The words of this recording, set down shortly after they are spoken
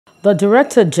The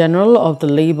Director General of the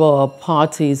Labour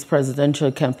Party's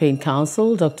Presidential Campaign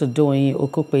Council, Dr. Doyin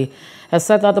Okupe, has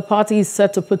said that the party is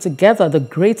set to put together the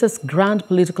greatest grand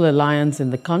political alliance in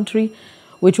the country,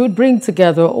 which would bring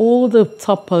together all the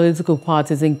top political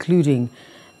parties, including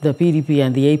the PDP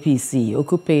and the APC.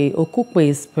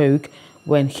 Okupe spoke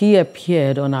when he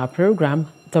appeared on our program,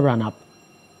 The Run-Up.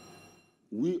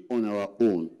 We on our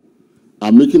own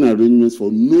are making arrangements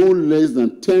for no less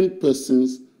than 10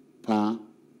 persons per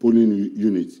polling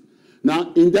unit.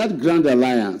 Now, in that grand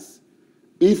alliance,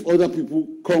 if other people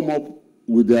come up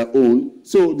with their own,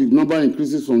 so the number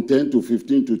increases from 10 to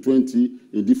 15 to 20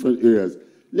 in different areas.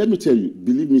 Let me tell you,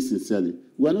 believe me sincerely,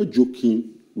 we are not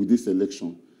joking with this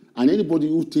election. And anybody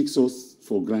who takes us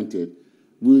for granted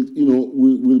will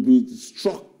be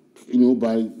struck,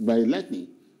 by lightning.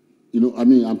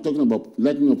 I'm talking about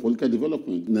lightning of political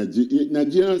development. We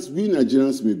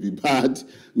Nigerians may be bad,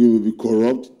 we may be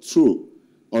corrupt, true.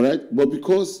 All right, but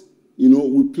because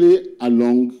we play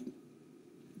along,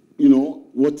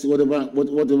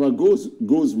 whatever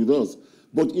goes with us.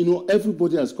 But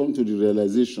everybody has come to the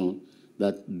realization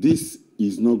that this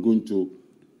is not going to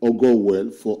augur well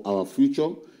for our future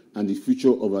and the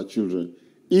future of our children.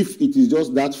 If it is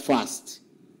just that fast,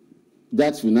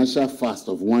 that financial fast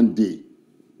of one day,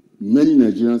 many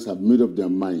Nigerians have made up their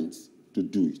minds to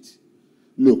do it.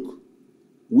 Look,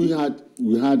 we had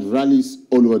rallies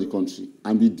all over the country.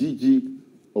 I'm the DG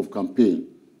of campaign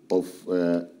of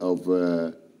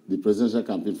the presidential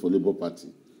campaign for Labour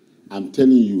Party. I'm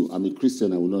telling you, I'm a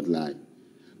Christian, I will not lie.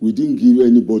 We didn't give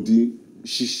anybody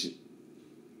shishi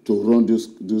to run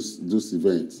those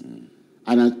events.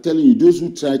 And I'm telling you, those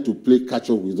who tried to play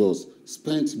catch-up with us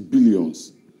spent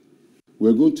billions.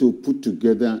 We're going to put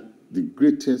together the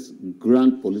greatest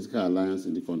grand political alliance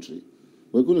in the country.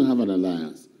 We're going to have an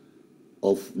alliance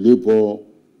of Labour,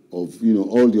 of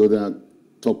all the other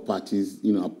top parties,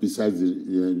 besides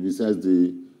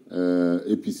the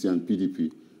APC and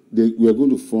PDP. We are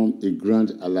going to form a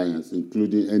grand alliance,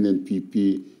 including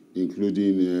NNPP,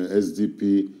 including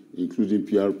SDP, including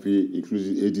PRP,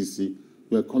 including ADC.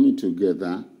 We are coming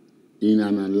together in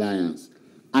an alliance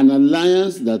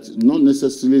that not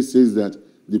necessarily says that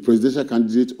the presidential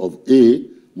candidate of A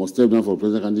must step down for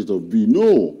presidential candidate of B.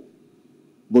 No.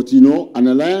 But, an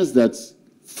alliance that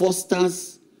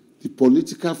fosters the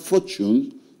political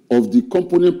fortune of the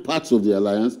component parts of the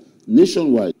alliance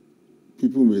nationwide.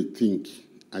 People may think,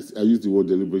 as I use the word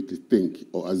deliberately, think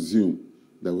or assume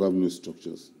that we have no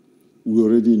structures. We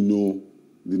already know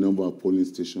the number of polling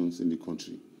stations in the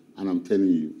country. And I'm telling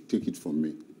you, take it from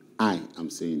me, I am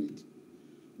saying it.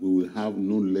 We will have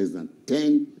no less than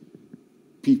 10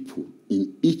 people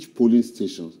in each polling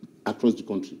station across the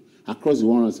country, across the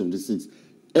 176.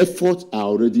 Efforts are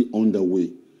already underway,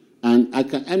 and I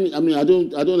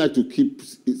don't like to keep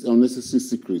unnecessary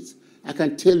secrets. I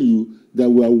can tell you that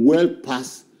we are well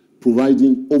past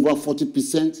providing over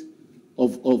 40%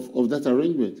 of that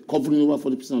arrangement, covering over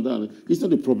 40% of that. It's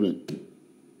not a problem.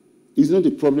 It's not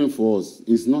a problem for us.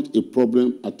 It's not a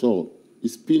problem at all.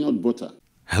 It's peanut butter.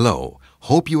 Hello,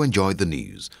 hope you enjoyed the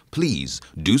news. Please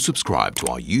do subscribe to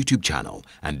our YouTube channel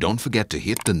and don't forget to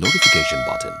hit the notification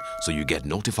button so you get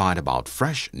notified about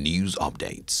fresh news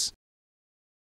updates.